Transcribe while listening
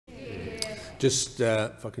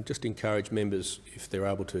If I can just encourage members, if they're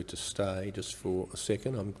able to stay just for a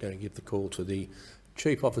second, I'm going to give the call to the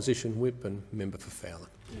Chief Opposition Whip and Member for Fowler.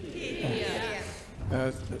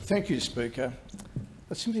 Thank you, Speaker.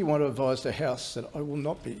 I simply want to advise the House that I will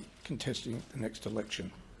not be contesting the next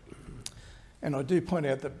election. And I do point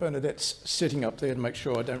out that Bernadette's sitting up there to make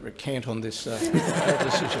sure I don't recant on this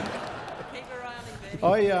decision.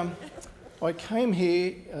 I came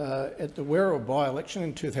here at the Werriwa by-election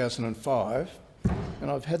in 2005, and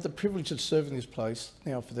I've had the privilege of serving this place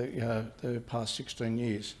now for the past 16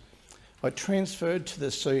 years. I transferred to the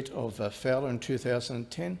seat of Fowler in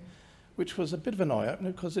 2010, which was a bit of an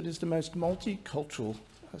eye-opener because it is the most multicultural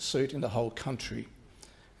seat in the whole country,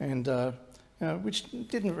 and which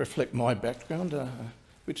didn't reflect my background,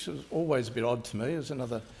 which was always a bit odd to me as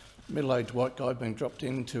another middle-aged white guy being dropped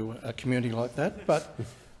into a community like that. But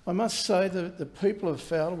I must say that the people of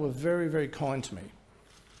Fowler were very, very kind to me,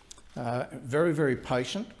 very, very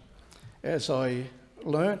patient, as I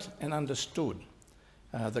learnt and understood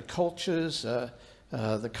the cultures,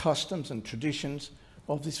 the customs and traditions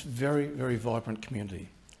of this very, very vibrant community.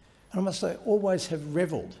 And I must say, I always have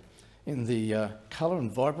revelled in the colour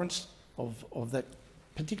and vibrance of that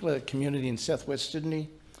particular community in southwest Sydney,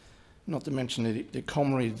 not to mention the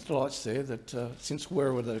culinary delights there that since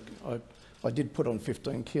Werriwa I did put on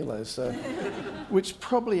 15 kilos, which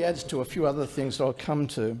probably adds to a few other things that I'll come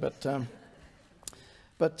to.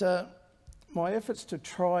 But my efforts to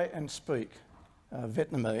try and speak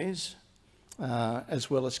Vietnamese as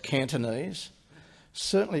well as Cantonese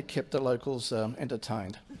certainly kept the locals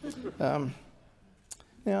entertained.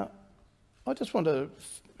 Now, I just want to,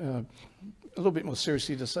 a little bit more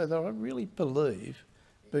seriously, to say that I really believe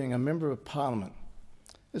being a Member of Parliament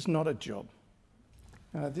is not a job.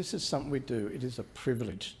 This is something we do. It is a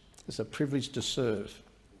privilege. It's a privilege to serve.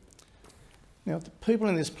 Now, the people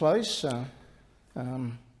in this place,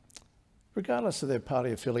 regardless of their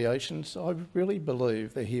party affiliations, I really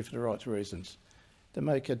believe they're here for the right reasons, to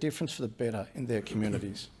make a difference for the better in their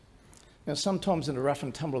communities. Now, sometimes in the rough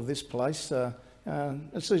and tumble of this place,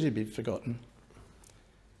 it's easy to be forgotten.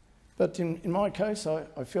 But in my case,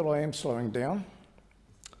 I feel I am slowing down.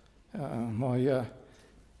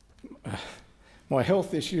 My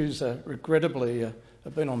health issues, regrettably,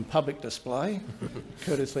 have been on public display,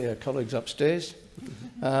 courtesy our colleagues upstairs.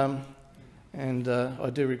 And I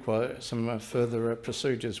do require some further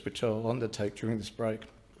procedures which I'll undertake during this break.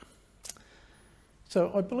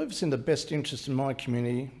 So I believe it's in the best interest of my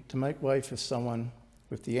community to make way for someone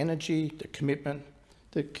with the energy, the commitment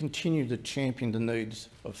to continue to champion the needs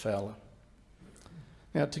of Fowler.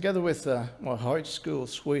 Now, together with my high school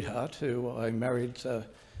sweetheart, who I married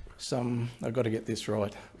I've got to get this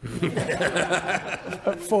right,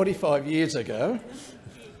 45 years ago,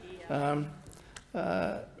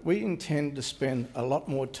 we intend to spend a lot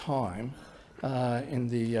more time in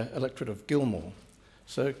the electorate of Gilmore.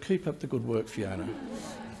 So keep up the good work, Fiona.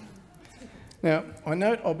 Now, I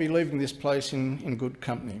note I'll be leaving this place in good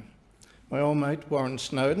company. My old mate, Warren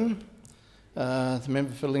Snowden, the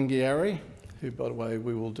member for Lingiari, who, by the way,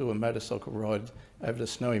 we will do a motorcycle ride over the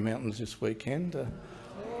snowy mountains this weekend.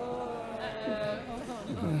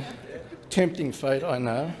 Tempting fate, I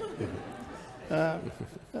know.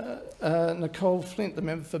 Nicole Flint, the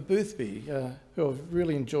member for Boothby, who I've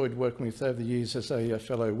really enjoyed working with over the years as a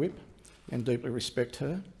fellow whip and deeply respect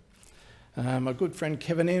her. My good friend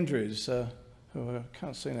Kevin Andrews, who I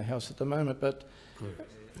can't see in the house at the moment, but...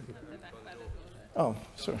 Oh,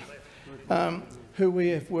 sorry. Who we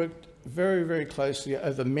have worked very, very closely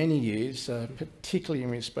over many years, particularly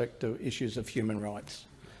in respect to issues of human rights,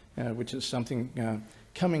 which is something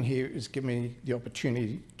coming here has given me the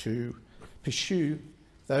opportunity to pursue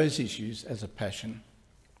those issues as a passion.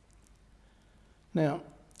 Now,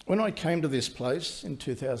 when I came to this place in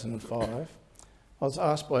 2005, I was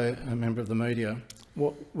asked by a member of the media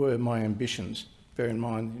what were my ambitions. Bear in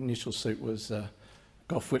mind, the initial seat was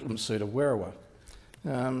Gough Whitlam's seat of Werriwa.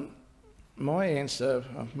 My answer,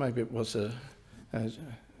 maybe it was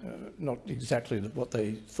not exactly what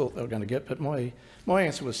they thought they were going to get, but my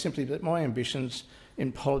answer was simply that my ambitions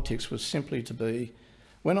in politics was simply to be,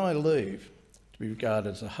 when I leave, to be regarded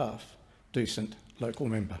as a half-decent local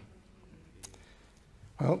member.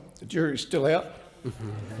 Well, the jury's still out.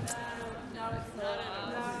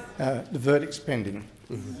 The verdict's pending.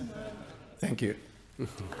 Thank you.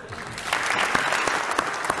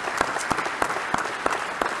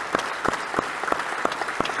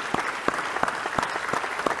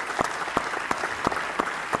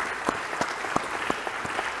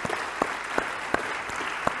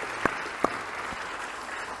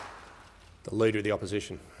 The Leader of the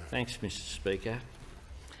Opposition. Thanks, Mr Speaker.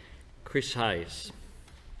 Chris Hayes,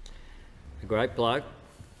 a great bloke,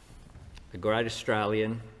 a great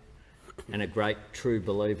Australian and a great true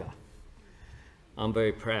believer. I'm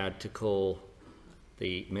very proud to call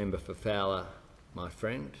the member for Fowler my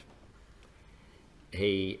friend.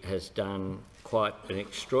 He has done quite an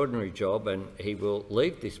extraordinary job, and he will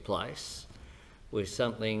leave this place with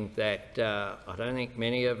something that I don't think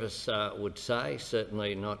many of us would say,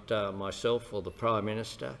 certainly not myself or the Prime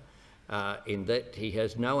Minister, in that he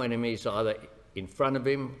has no enemies either in front of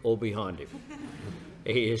him or behind him.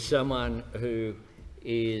 He is someone who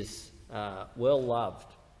is well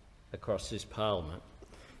loved across this parliament,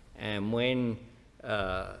 and when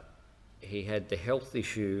he had the health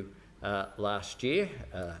issue last year,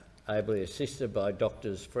 ably assisted by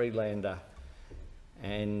Doctors Freelander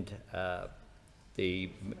and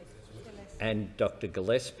Dr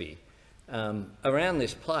Gillespie, around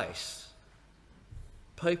this place,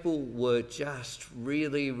 people were just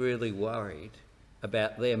really, really worried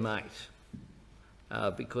about their mate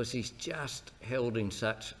because he's just held in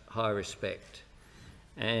such high respect.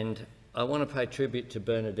 And I want to pay tribute to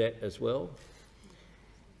Bernadette as well.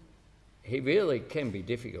 He really can be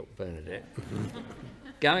difficult, Bernadette.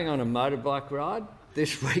 Going on a motorbike ride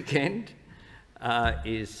this weekend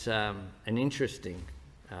is an interesting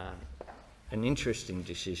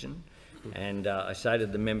decision. And I say to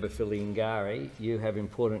the member for Lingari, you have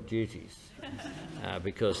important duties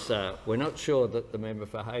because we're not sure that the member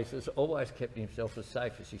for Hayes has always kept himself as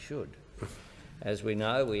safe as he should. As we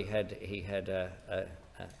know, he had a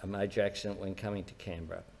major accident when coming to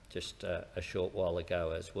Canberra just a short while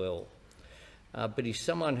ago as well. But he's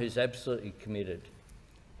someone who's absolutely committed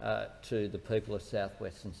to the people of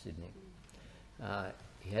south-western Sydney.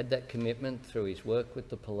 He had that commitment through his work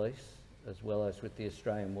with the police as well as with the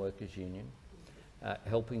Australian Workers' Union,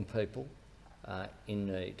 helping people in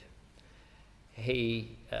need.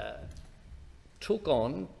 He took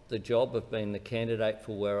on the job of being the candidate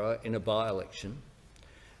for Werriwa in a by-election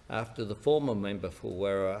after the former member for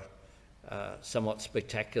Werriwa somewhat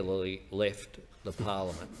spectacularly left the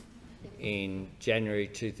parliament in January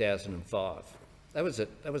 2005. That was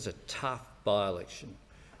a tough by-election.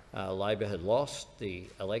 Labor had lost the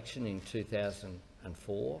election in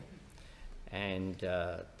 2004, and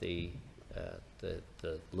the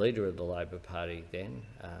leader of the Labor Party then,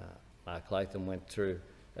 Mark Latham, went through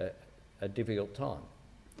a difficult time.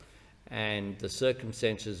 And the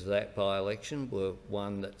circumstances of that by-election were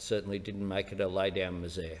one that certainly didn't make it a lay-down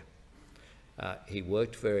misère. He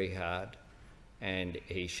worked very hard, and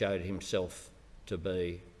he showed himself to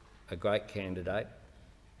be a great candidate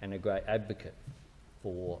and a great advocate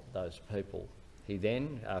for those people. He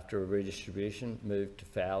then, after a redistribution, moved to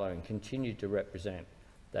Fowler and continued to represent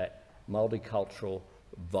that multicultural,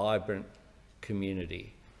 vibrant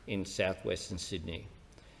community in south-western Sydney.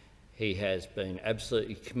 He has been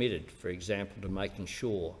absolutely committed, for example, to making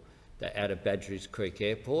sure that out of Badgerys Creek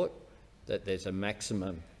Airport that there's a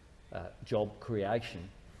maximum job creation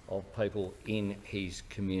of people in his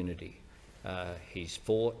community. He's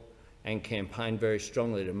fought and campaigned very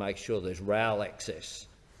strongly to make sure there's rail access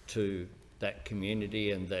to that community,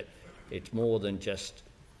 and that it's more than just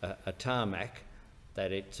a tarmac,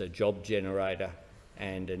 that it's a job generator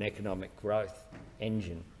and an economic growth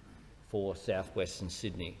engine for south-western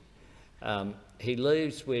Sydney. He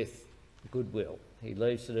leaves with goodwill. He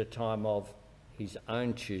leaves at a time of his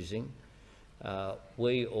own choosing.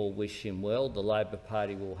 We all wish him well. The Labor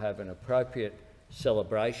Party will have an appropriate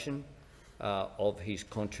celebration of his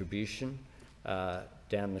contribution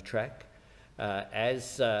down the track.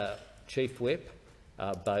 As Chief Whip,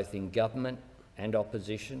 both in government and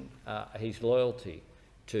opposition, his loyalty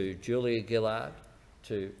to Julia Gillard,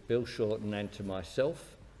 to Bill Shorten and to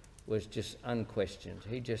myself was just unquestioned.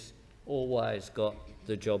 He just always got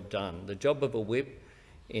the job done. The job of a whip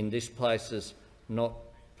in this place is not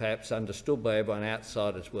perhaps understood by everyone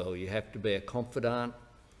outside as well. You have to be a confidant,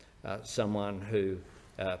 someone who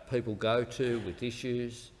people go to with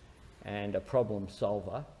issues, and a problem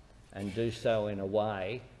solver, and do so in a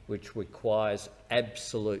way which requires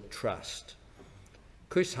absolute trust.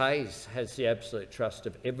 Chris Hayes has the absolute trust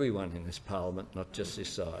of everyone in this parliament, not just this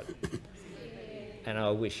side. And I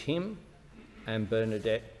wish him and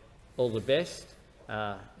Bernadette all the best,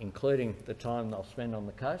 including the time they'll spend on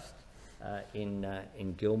the coast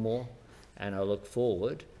in Gilmore, and I look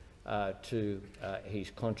forward to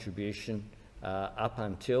his contribution up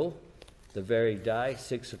until the very day,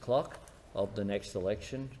 6 o'clock, of the next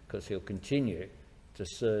election, because he'll continue to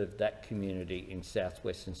serve that community in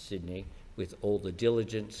south-western Sydney with all the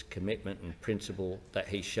diligence, commitment and principle that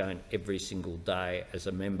he's shown every single day as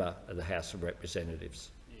a member of the House of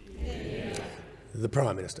Representatives. The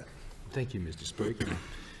Prime Minister. Thank you, Mr Speaker.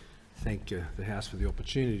 Thank the House for the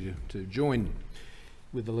opportunity to join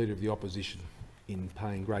with the Leader of the Opposition in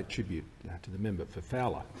paying great tribute to the member for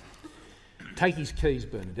Fowler. Take his keys,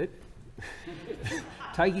 Bernadette.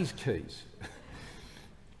 Take his keys.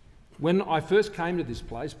 When I first came to this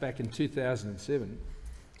place back in 2007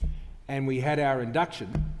 and we had our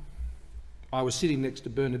induction, I was sitting next to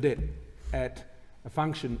Bernadette at a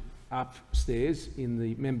function upstairs in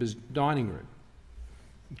the members' dining room.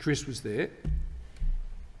 Chris was there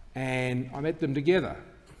and I met them together.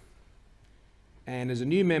 And as a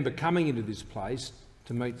new member coming into this place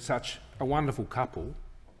to meet such a wonderful couple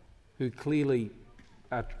who clearly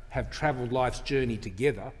have travelled life's journey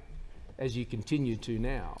together, as you continue to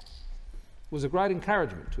now, was a great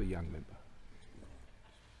encouragement to a young member.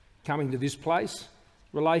 Coming to this place,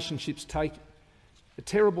 relationships take a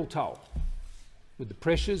terrible toll with the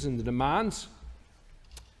pressures and the demands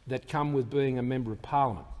that come with being a Member of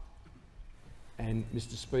Parliament. And,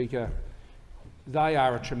 Mr Speaker, they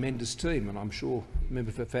are a tremendous team, and I'm sure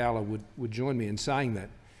Member for Fowler would join me in saying that.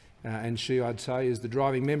 And she, I'd say, is the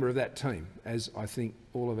driving member of that team, as I think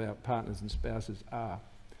all of our partners and spouses are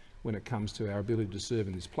when it comes to our ability to serve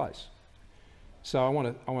in this place. So I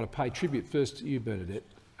want to pay tribute first to you, Bernadette,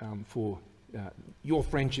 for your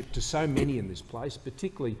friendship to so many in this place,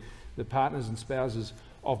 particularly the partners and spouses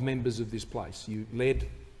of members of this place. You led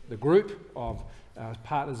the group of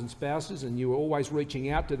partners and spouses, and you were always reaching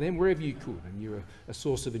out to them wherever you could, and you're a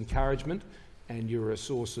source of encouragement and you're a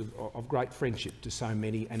source of great friendship to so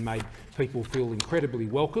many and made people feel incredibly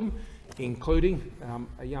welcome, including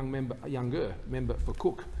a younger member for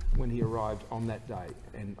Cook when he arrived on that day.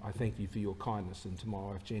 And I thank you for your kindness, and to my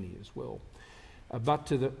wife Jenny as well. But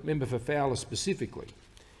to the member for Fowler specifically,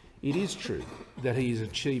 it is true that he has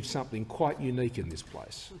achieved something quite unique in this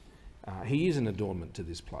place. He is an adornment to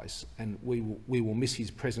this place, and we will miss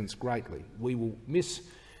his presence greatly. We will miss,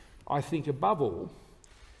 I think, above all,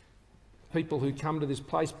 people who come to this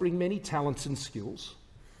place bring many talents and skills,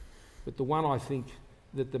 but the one I think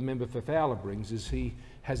that the member for Fowler brings is he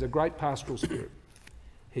has a great pastoral spirit.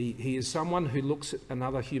 He is someone who looks at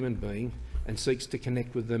another human being and seeks to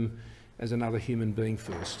connect with them as another human being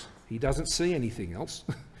first. He doesn't see anything else.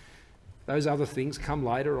 Those other things come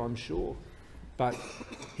later, I'm sure, but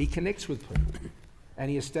he connects with people and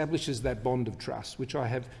he establishes that bond of trust, which I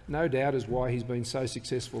have no doubt is why he's been so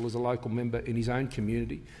successful as a local member in his own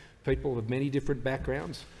community. People of many different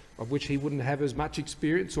backgrounds, of which he wouldn't have as much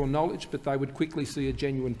experience or knowledge, but they would quickly see a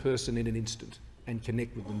genuine person in an instant and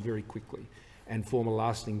connect with them very quickly and form a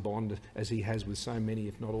lasting bond, as he has with so many,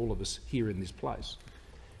 if not all of us, here in this place.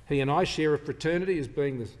 He and I share a fraternity as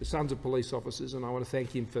being the sons of police officers, and I want to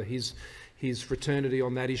thank him for his fraternity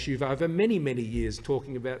on that issue for over many, many years,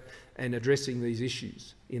 talking about and addressing these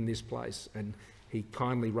issues in this place. And he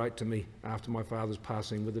kindly wrote to me after my father's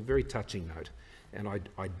passing with a very touching note, and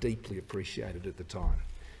I deeply appreciated it at the time,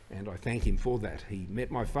 and I thank him for that. He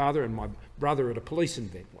met my father and my brother at a police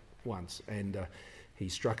event once, and he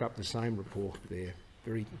struck up the same rapport there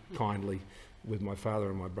very kindly with my father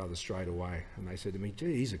and my brother straight away, and they said to me,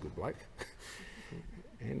 "Gee, he's a good bloke."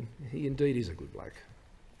 And he indeed is a good bloke.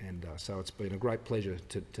 And so it's been a great pleasure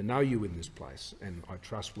to know you in this place, and I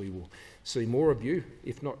trust we will see more of you,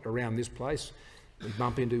 if not around this place. We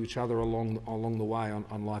bump into each other along the way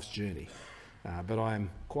on life's journey. But I am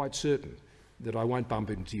quite certain that I won't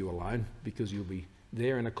bump into you alone, because you'll be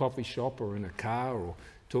there in a coffee shop or in a car or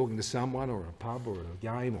talking to someone or a pub or a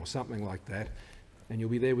game or something like that, and you'll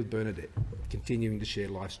be there with Bernadette, continuing to share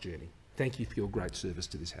life's journey. Thank you for your great service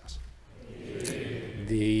to this House.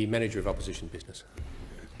 The Manager of Opposition Business.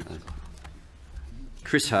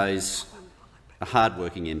 Chris Hayes, a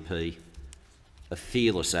hard-working MP, a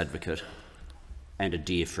fearless advocate and a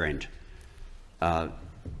dear friend.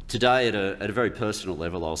 Today, at a very personal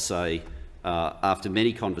level, I'll say, after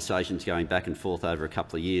many conversations going back and forth over a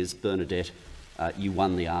couple of years, Bernadette, you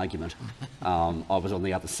won the argument. I was on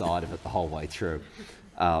the other side of it the whole way through.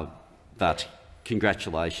 But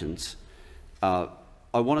congratulations. I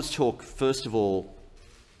want to talk, first of all,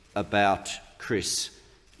 about Chris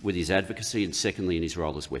with his advocacy, and secondly in his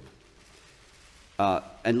role as whip.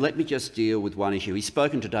 And let me just deal with one issue. He's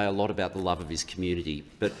spoken today a lot about the love of his community,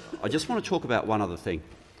 but I just want to talk about one other thing.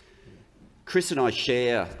 Chris and I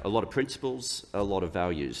share a lot of principles, a lot of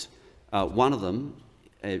values. One of them,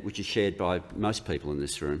 which is shared by most people in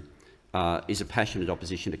this room, is a passionate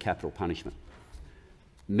opposition to capital punishment.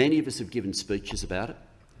 Many of us have given speeches about it.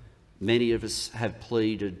 Many of us have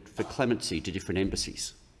pleaded for clemency to different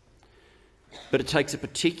embassies. But it takes a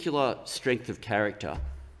particular strength of character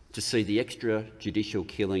to see the extrajudicial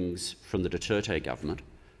killings from the Duterte government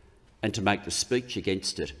and to make the speech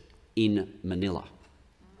against it in Manila.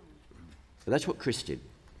 So that's what Chris did.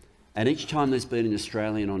 And each time there's been an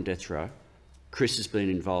Australian on death row, Chris has been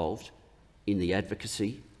involved in the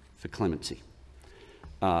advocacy for clemency.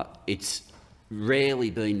 It's rarely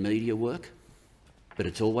been media work, but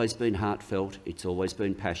it's always been heartfelt, it's always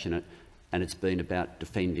been passionate, and it's been about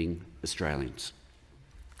defending Australians.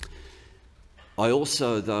 I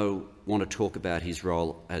also, though, want to talk about his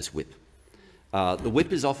role as whip. The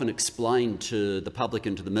whip is often explained to the public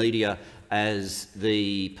and to the media as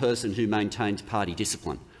the person who maintains party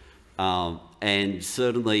discipline. And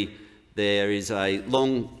certainly there is a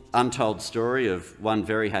long untold story of one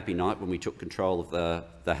very happy night when we took control of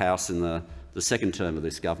the House in the second term of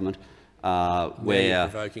this government, where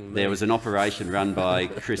there was an operation run by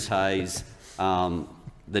Chris Hayes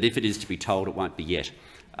that, if it is to be told, it won't be yet.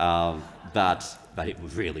 But it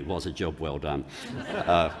really was a job well done.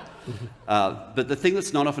 But the thing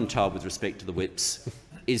that's not often told with respect to the whips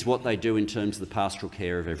is what they do in terms of the pastoral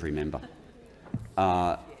care of every member.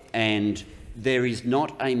 And there is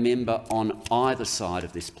not a member on either side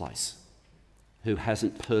of this place who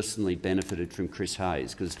hasn't personally benefited from Chris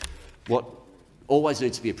Hayes, because what always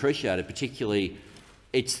needs to be appreciated, particularly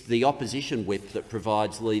it's the opposition whip that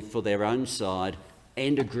provides leave for their own side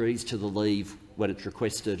and agrees to the leave when it's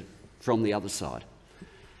requested from the other side.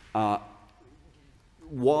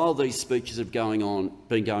 While these speeches have been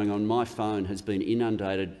going on, my phone has been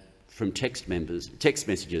inundated from text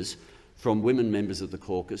messages from women members of the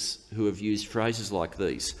caucus who have used phrases like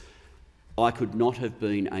these: "I could not have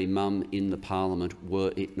been a mum in the parliament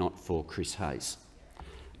were it not for Chris Hayes."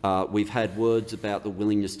 We've had words about the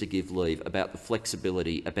willingness to give leave, about the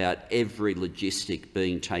flexibility, about every logistic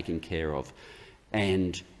being taken care of.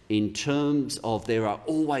 And in terms of, there are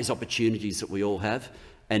always opportunities that we all have,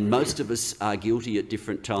 and most of us are guilty at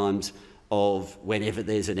different times of whenever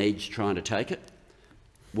there's an edge trying to take it.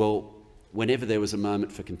 Well, whenever there was a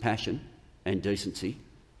moment for compassion and decency,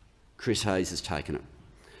 Chris Hayes has taken it.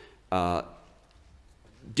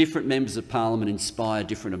 Different members of parliament inspire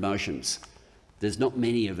different emotions. There's not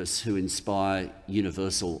many of us who inspire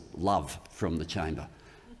universal love from the chamber.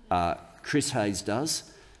 Chris Hayes does.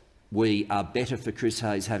 We are better for Chris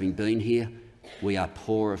Hayes having been here. We are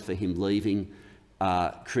poorer for him leaving.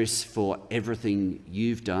 Chris, for everything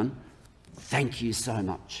you've done, thank you so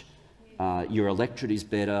much. Your electorate is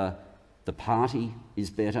better, the party is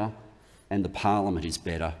better, and the parliament is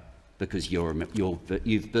better because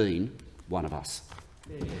you've been one of us.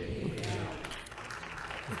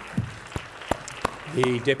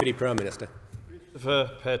 The Deputy Prime Minister. For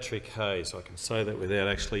Patrick Hayes, I can say that without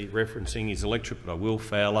actually referencing his electorate, but I will,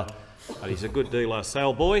 Fowler. But he's a good deal of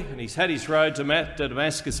sail boy, and he's had his road to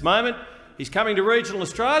Damascus moment. He's coming to regional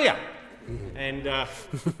Australia, and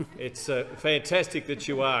it's fantastic that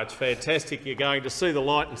you are. It's fantastic you're going to see the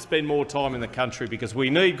light and spend more time in the country, because we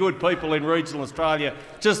need good people in regional Australia,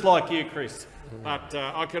 just like you, Chris. But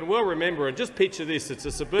I can well remember, and just picture this, it's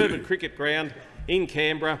a suburban cricket ground in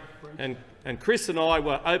Canberra, and Chris and I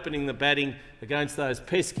were opening the batting against those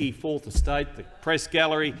pesky Fourth Estate, the press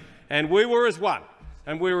gallery, and we were as one.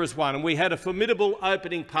 And we had a formidable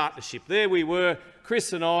opening partnership. There we were,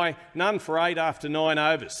 Chris and I, none for 8 after 9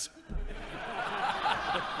 overs.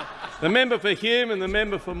 The member for Hume and the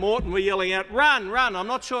member for Moreton were yelling out, "Run, run." I'm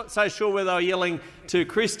not so sure whether they were yelling to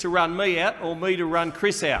Chris to run me out or me to run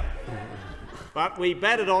Chris out. But we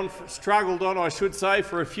batted on, struggled on, I should say,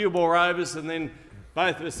 for a few more overs, and then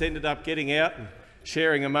both of us ended up getting out and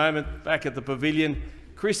sharing a moment back at the pavilion.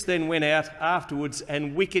 Chris then went out afterwards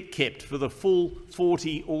and wicket kept for the full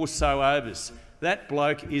 40 or so overs. That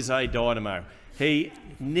bloke is a dynamo. He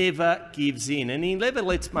never gives in, and he never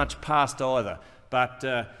lets much past either.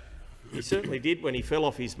 But he certainly did when he fell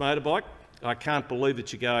off his motorbike. I can't believe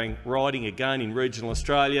that you're going riding again in regional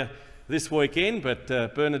Australia this weekend, but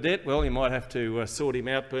Bernadette, well, you might have to sort him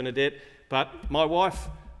out, Bernadette. But my wife,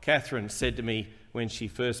 Catherine, said to me when she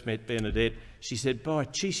first met Bernadette, she said, "By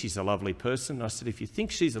gee, she's a lovely person." I said, "If you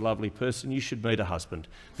think she's a lovely person, you should meet her husband,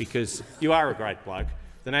 because you are a great bloke.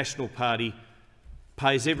 The National Party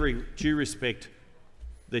pays every due respect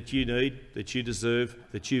that you need, that you deserve,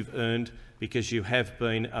 that you've earned, because you have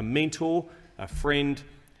been a mentor, a friend,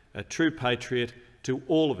 a true patriot to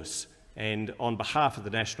all of us. And on behalf of the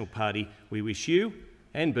National Party, we wish you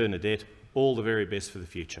and Bernadette all the very best for the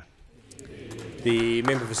future." The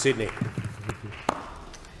member for Sydney.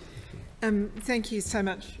 Thank you so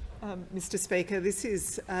much, Mr Speaker. This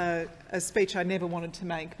is a speech I never wanted to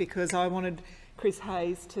make, because I wanted Chris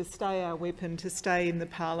Hayes to stay our whip and to stay in the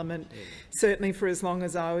parliament, certainly for as long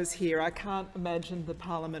as I was here. I can't imagine the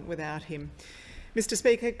parliament without him. Mr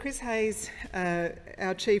Speaker, Chris Hayes,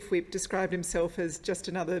 our Chief Whip, described himself as just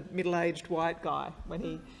another middle-aged white guy when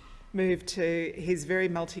he moved to his very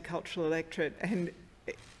multicultural electorate. And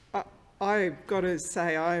I've got to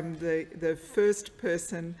say I'm the first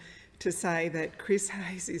person to say that Chris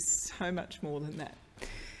Hayes is so much more than that.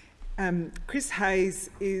 Chris Hayes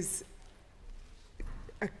is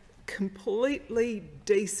a completely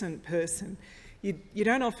decent person. You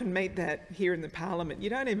don't often meet that here in the Parliament. You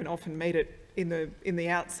don't even often meet it in the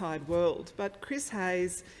outside world. But Chris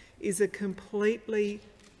Hayes is a completely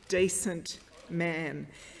decent man.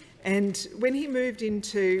 And when he moved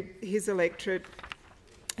into his electorate,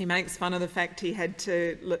 he makes fun of the fact he had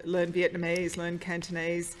to learn Vietnamese, learn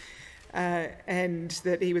Cantonese, and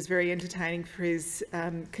that he was very entertaining for his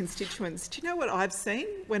constituents. Do you know what I've seen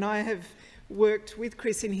when I have worked with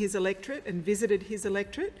Chris in his electorate and visited his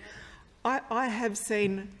electorate? I have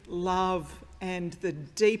seen love and the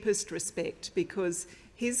deepest respect, because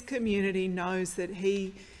his community knows that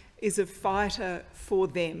he is a fighter for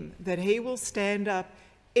them, that he will stand up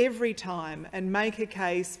every time and make a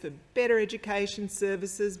case for better education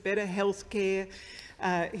services, better health care.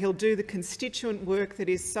 He'll do the constituent work that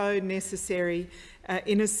is so necessary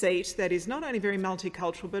in a seat that is not only very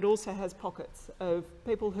multicultural but also has pockets of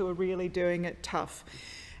people who are really doing it tough.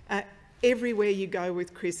 Everywhere you go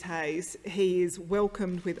with Chris Hayes, he is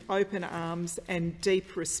welcomed with open arms and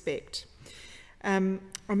deep respect. I'm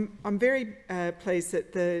very pleased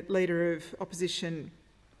that the Leader of Opposition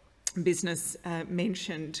Business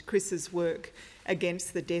mentioned Chris's work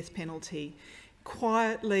against the death penalty.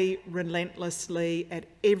 Quietly, relentlessly, at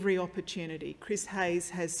every opportunity, Chris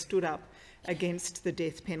Hayes has stood up against the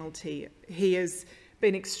death penalty. He has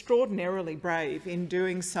been extraordinarily brave in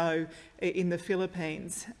doing so in the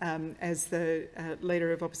Philippines, as the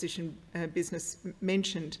Leader of Opposition Business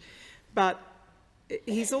mentioned. But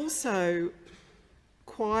he's also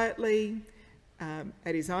quietly,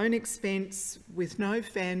 at his own expense, with no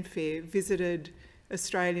fanfare, visited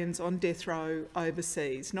Australians on death row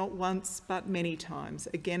overseas, not once but many times,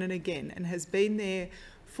 again and again, and has been there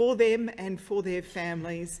for them and for their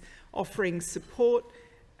families, offering support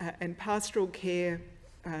and pastoral care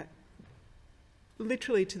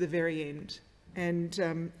literally to the very end.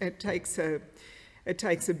 And it takes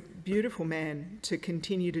a beautiful man to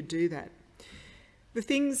continue to do that. The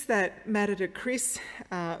things that matter to Chris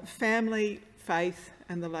are family, faith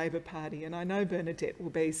and the Labor Party, and I know Bernadette will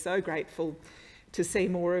be so grateful to see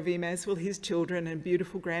more of him, as will his children and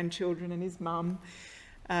beautiful grandchildren and his mum,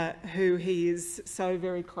 who he is so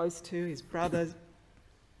very close to, his brother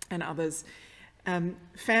and others.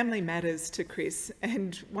 Family matters to Chris,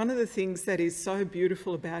 and one of the things that is so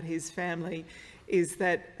beautiful about his family is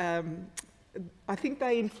that I think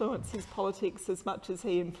they influence his politics as much as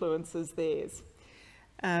he influences theirs.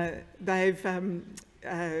 They've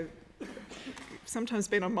sometimes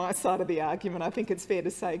been on my side of the argument, I think it's fair to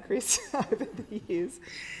say, Chris, over the years.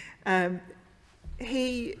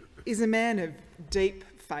 He is a man of deep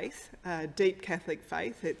faith, deep Catholic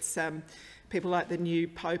faith. It's people like the new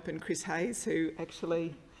Pope and Chris Hayes who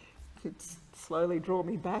actually could slowly draw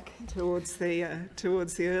me back towards the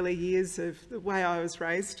early years of the way I was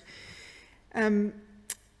raised.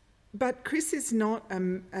 But Chris is not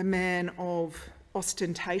a man of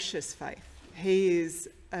ostentatious faith. He is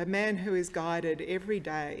a man who is guided every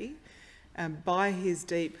day by his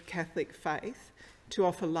deep Catholic faith to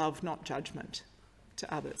offer love, not judgment,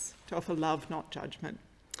 to others, to offer love, not judgment.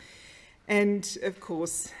 And of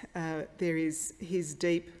course, there is his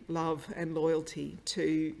deep love and loyalty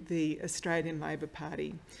to the Australian Labor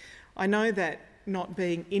Party. I know that not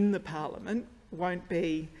being in the Parliament won't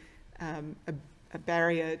be a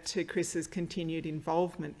barrier to Chris's continued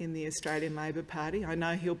involvement in the Australian Labor Party. I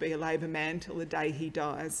know he'll be a Labor man till the day he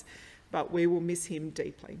dies, but we will miss him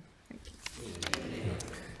deeply. Thank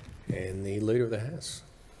you. And the Leader of the House.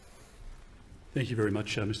 Thank you very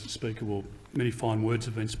much, Mr Speaker. Well, many fine words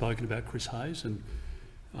have been spoken about Chris Hayes, and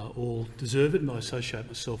all deserve it, and I associate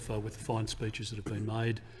myself with the fine speeches that have been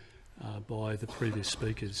made by the previous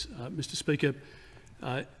speakers. Mr Speaker,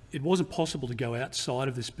 it wasn't possible to go outside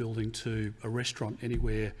of this building to a restaurant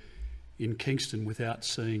anywhere in Kingston without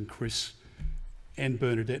seeing Chris and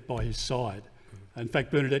Bernadette by his side. In fact,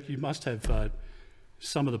 Bernadette, you must have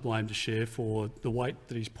some of the blame to share for the weight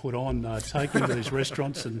that he's put on taking to these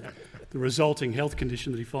restaurants and the resulting health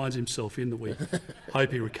condition that he finds himself in, that we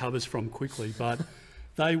hope he recovers from quickly. But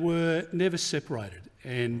they were never separated,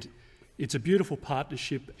 and it's a beautiful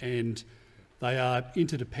partnership, and they are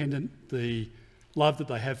interdependent. The love that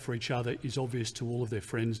they have for each other is obvious to all of their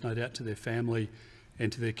friends, no doubt to their family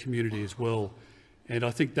and to their community as well. And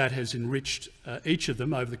I think that has enriched each of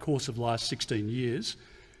them over the course of the last 16 years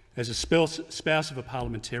as a spouse of a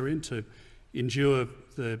parliamentarian to endure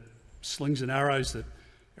the slings and arrows that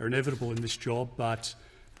are inevitable in this job, but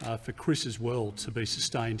for Chris as well to be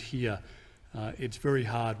sustained here. It's very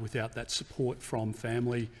hard without that support from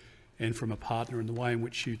family and from a partner, and the way in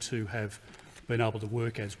which you two have been able to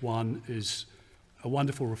work as one is a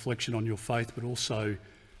wonderful reflection on your faith, but also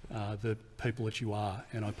the people that you are,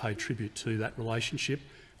 and I pay tribute to that relationship,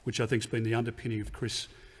 which I think has been the underpinning of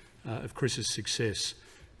Chris's success.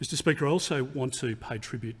 Mr Speaker, I also want to pay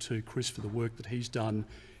tribute to Chris for the work that he's done,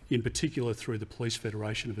 in particular through the Police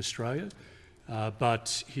Federation of Australia,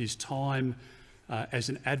 but his time as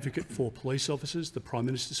an advocate for police officers. The Prime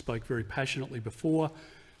Minister spoke very passionately before,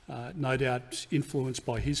 no doubt influenced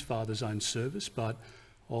by his father's own service, but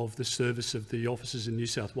of the service of the officers in New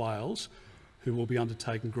South Wales who will be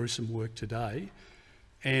undertaking gruesome work today.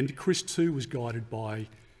 And Chris too was guided by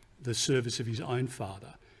the service of his own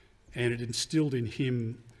father, and it instilled in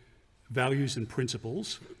him values and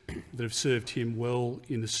principles that have served him well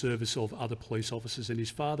in the service of other police officers. And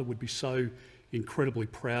his father would be so incredibly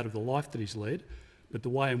proud of the life that he's led, but the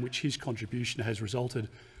way in which his contribution has resulted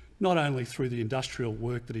not only through the industrial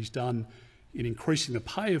work that he's done in increasing the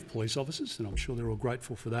pay of police officers, and I'm sure they're all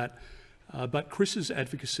grateful for that, but Chris's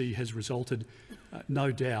advocacy has resulted,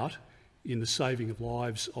 no doubt, in the saving of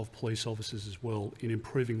lives of police officers as well, in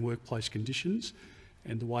improving workplace conditions,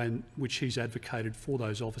 and the way in which he's advocated for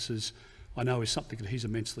those officers, I know is something that he's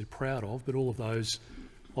immensely proud of, but all of those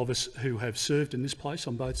of us who have served in this place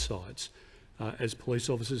on both sides as police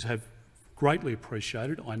officers have greatly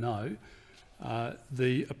appreciated, I know,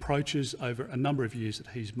 the approaches over a number of years that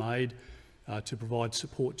he's made to provide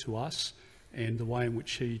support to us, and the way in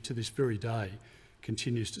which he, to this very day,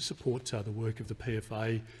 continues to support the work of the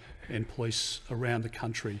PFA and police around the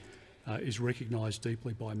country is recognised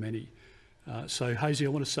deeply by many. So, Hazy, I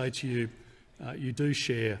want to say to you, you do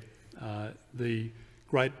share the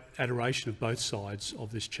great adoration of both sides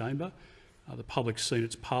of this chamber. The public's seen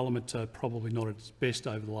its parliament probably not at its best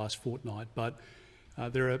over the last fortnight, but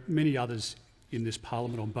there are many others in this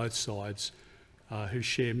parliament on both sides who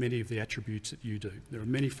share many of the attributes that you do. There are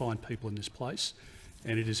many fine people in this place,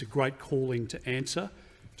 and it is a great calling to answer,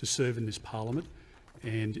 to serve in this parliament,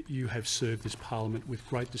 and you have served this parliament with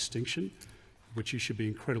great distinction, which you should be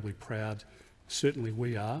incredibly proud. Certainly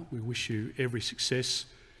we are. We wish you every success,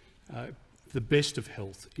 the best of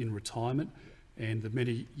health in retirement, and the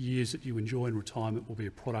many years that you enjoy in retirement will be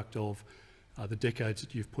a product of the decades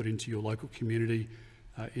that you've put into your local community,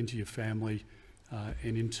 into your family,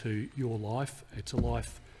 and into your life. It's a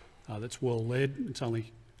life that's well led. It's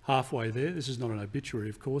only halfway there. This is not an obituary,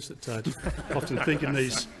 of course. That often think in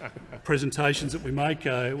these presentations that we make,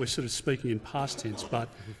 we're sort of speaking in past tense, but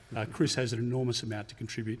Chris has an enormous amount to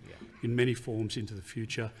contribute in many forms into the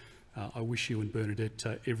future. I wish you and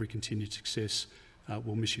Bernadette every continued success.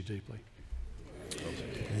 We'll miss you deeply.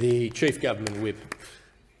 The Chief Government Whip.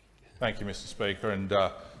 Thank you, Mr Speaker, and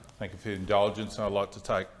thank you for the indulgence. And I'd like to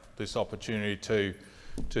take this opportunity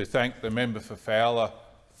to thank the member for Fowler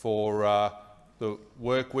for the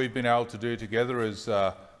work we've been able to do together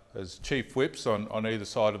as Chief Whips on either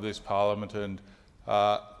side of this parliament, and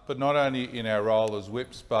but not only in our role as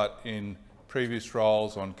Whips, but in previous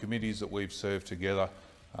roles on committees that we've served together.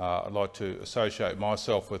 I'd like to associate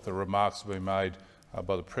myself with the remarks that have been made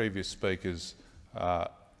by the previous speakers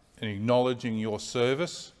in acknowledging your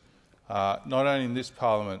service, not only in this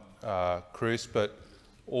parliament, Chris, but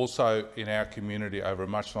also in our community over a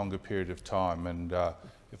much longer period of time. And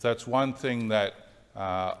if that's one thing that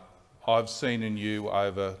I've seen in you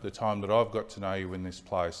over the time that I've got to know you in this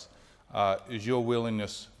place, is your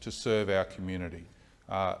willingness to serve our community.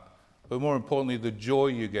 But more importantly, the joy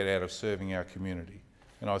you get out of serving our community.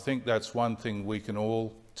 And I think that's one thing we can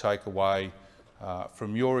all take away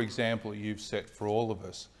from your example you've set for all of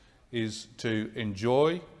us, is to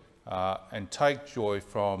enjoy and take joy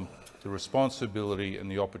from the responsibility and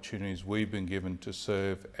the opportunities we've been given to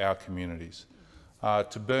serve our communities.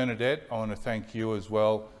 To Bernadette, I want to thank you as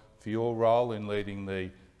well for your role in leading the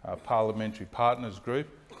Parliamentary Partners Group,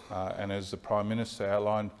 and as the Prime Minister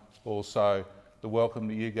outlined, also the welcome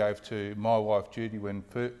that you gave to my wife Judy when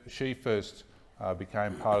she first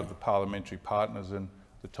became part of the Parliamentary Partners, and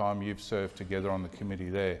the time you've served together on the committee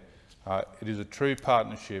there. It is a true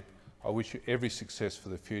partnership. I wish you every success for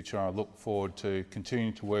the future. I look forward to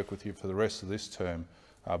continuing to work with you for the rest of this term.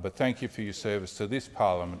 But thank you for your service to this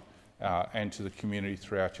parliament and to the community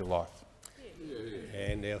throughout your life.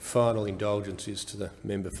 And our final indulgence is to the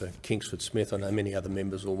member for Kingsford Smith. I know many other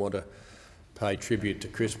members will want to pay tribute to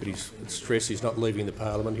Chris, but he's stressed he's not leaving the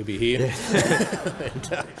parliament. He'll be here.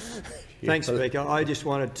 Thanks, Speaker. I just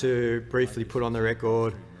wanted to briefly put on the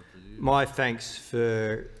record my thanks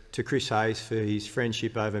to Chris Hayes for his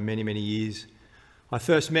friendship over many, many years. I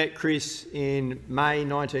first met Chris in May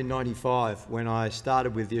 1995 when I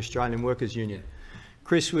started with the Australian Workers' Union.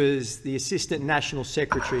 Chris was the Assistant National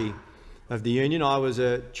Secretary of the union. I was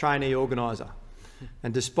a trainee organiser.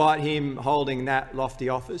 And despite him holding that lofty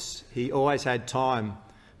office, he always had time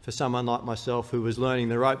for someone like myself who was learning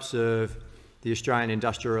the ropes of the Australian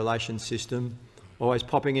industrial relations system, always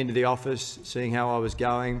popping into the office, seeing how I was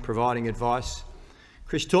going, providing advice.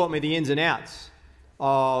 Chris taught me the ins and outs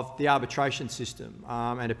of the arbitration system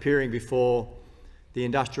and appearing before the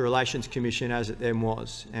Industrial Relations Commission as it then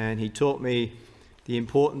was. And he taught me the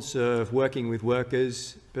importance of working with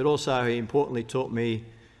workers, but also he importantly taught me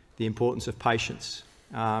the importance of patience.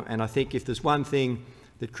 And I think if there's one thing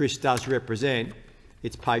that Chris does represent,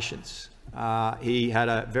 it's patience. He had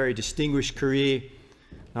a very distinguished career,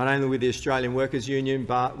 not only with the Australian Workers' Union,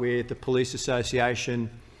 but with the Police Association,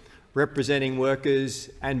 representing workers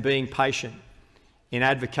and being patient in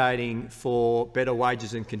advocating for better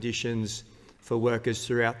wages and conditions for workers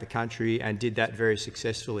throughout the country, and did that very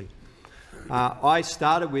successfully. I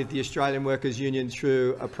started with the Australian Workers' Union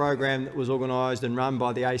through a program that was organised and run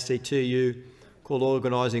by the ACTU called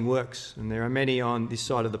Organising Works, and there are many on this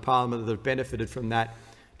side of the parliament that have benefited from that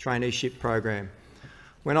traineeship program.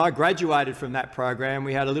 When I graduated from that program,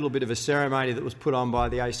 we had a little bit of a ceremony that was put on by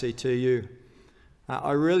the ACTU.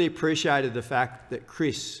 I really appreciated the fact that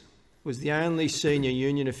Chris was the only senior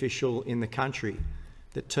union official in the country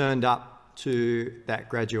that turned up to that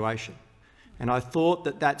graduation. And I thought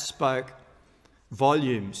that that spoke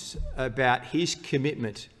volumes about his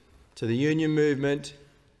commitment to the union movement,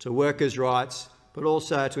 to workers' rights, but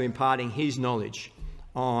also to imparting his knowledge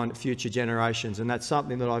on future generations. And that's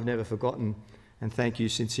something that I've never forgotten, and thank you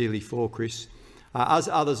sincerely for, Chris. As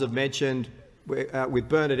others have mentioned, with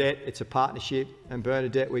Bernadette, it's a partnership, and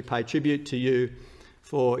Bernadette, we pay tribute to you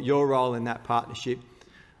for your role in that partnership.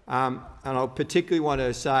 And I particularly want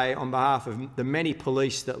to say, on behalf of the many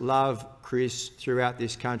police that love Chris throughout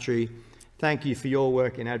this country, thank you for your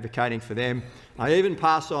work in advocating for them. I even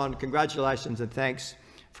pass on congratulations and thanks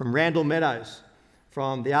from Randall Meadows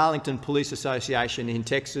from the Arlington Police Association in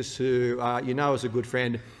Texas, who you know is a good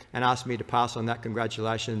friend, and asked me to pass on that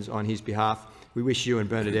congratulations on his behalf. We wish you and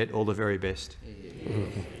Bernadette all the very best.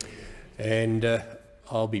 And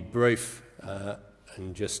I'll be brief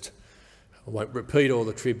and just, I won't repeat all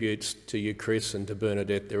the tributes to you, Chris, and to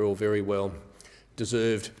Bernadette. They're all very well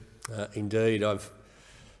deserved indeed. I've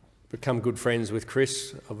become good friends with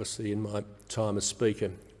Chris, obviously in my time as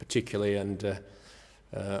Speaker particularly, and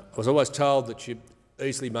I was always told that you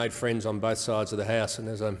easily made friends on both sides of the House. And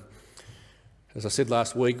as I said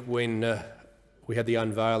last week, when we had the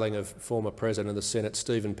unveiling of former President of the Senate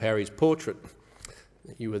Stephen Parry's portrait,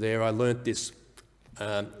 you were there. I learnt this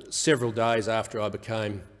several days after I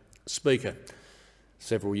became Speaker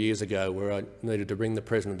several years ago, where I needed to ring the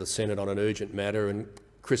President of the Senate on an urgent matter, and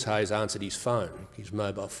Chris Hayes answered his phone, his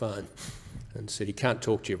mobile phone, and said, "He can't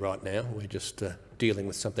talk to you right now, we're just dealing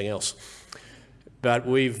with something else." But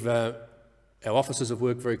our officers have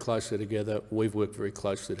worked very closely together, we've worked very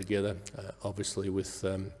closely together, obviously with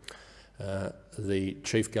the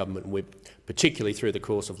Chief Government Whip, particularly through the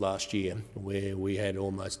course of last year, where we had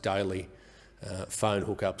almost daily phone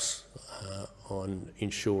hookups on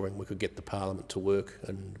ensuring we could get the Parliament to work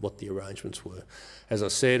and what the arrangements were. As I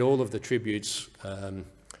said, all of the tributes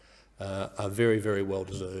are very, very well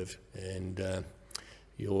deserved, and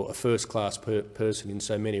you're a first-class person in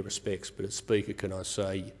so many respects, but as Speaker, can I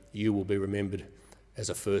say, you will be remembered as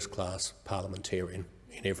a first-class parliamentarian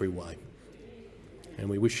in every way. And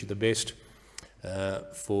we wish you the best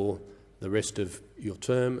for the rest of your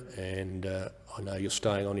term, and I know you're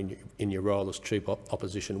staying on in your role as Chief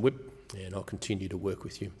Opposition Whip, and I'll continue to work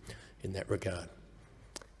with you in that regard.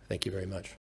 Thank you very much.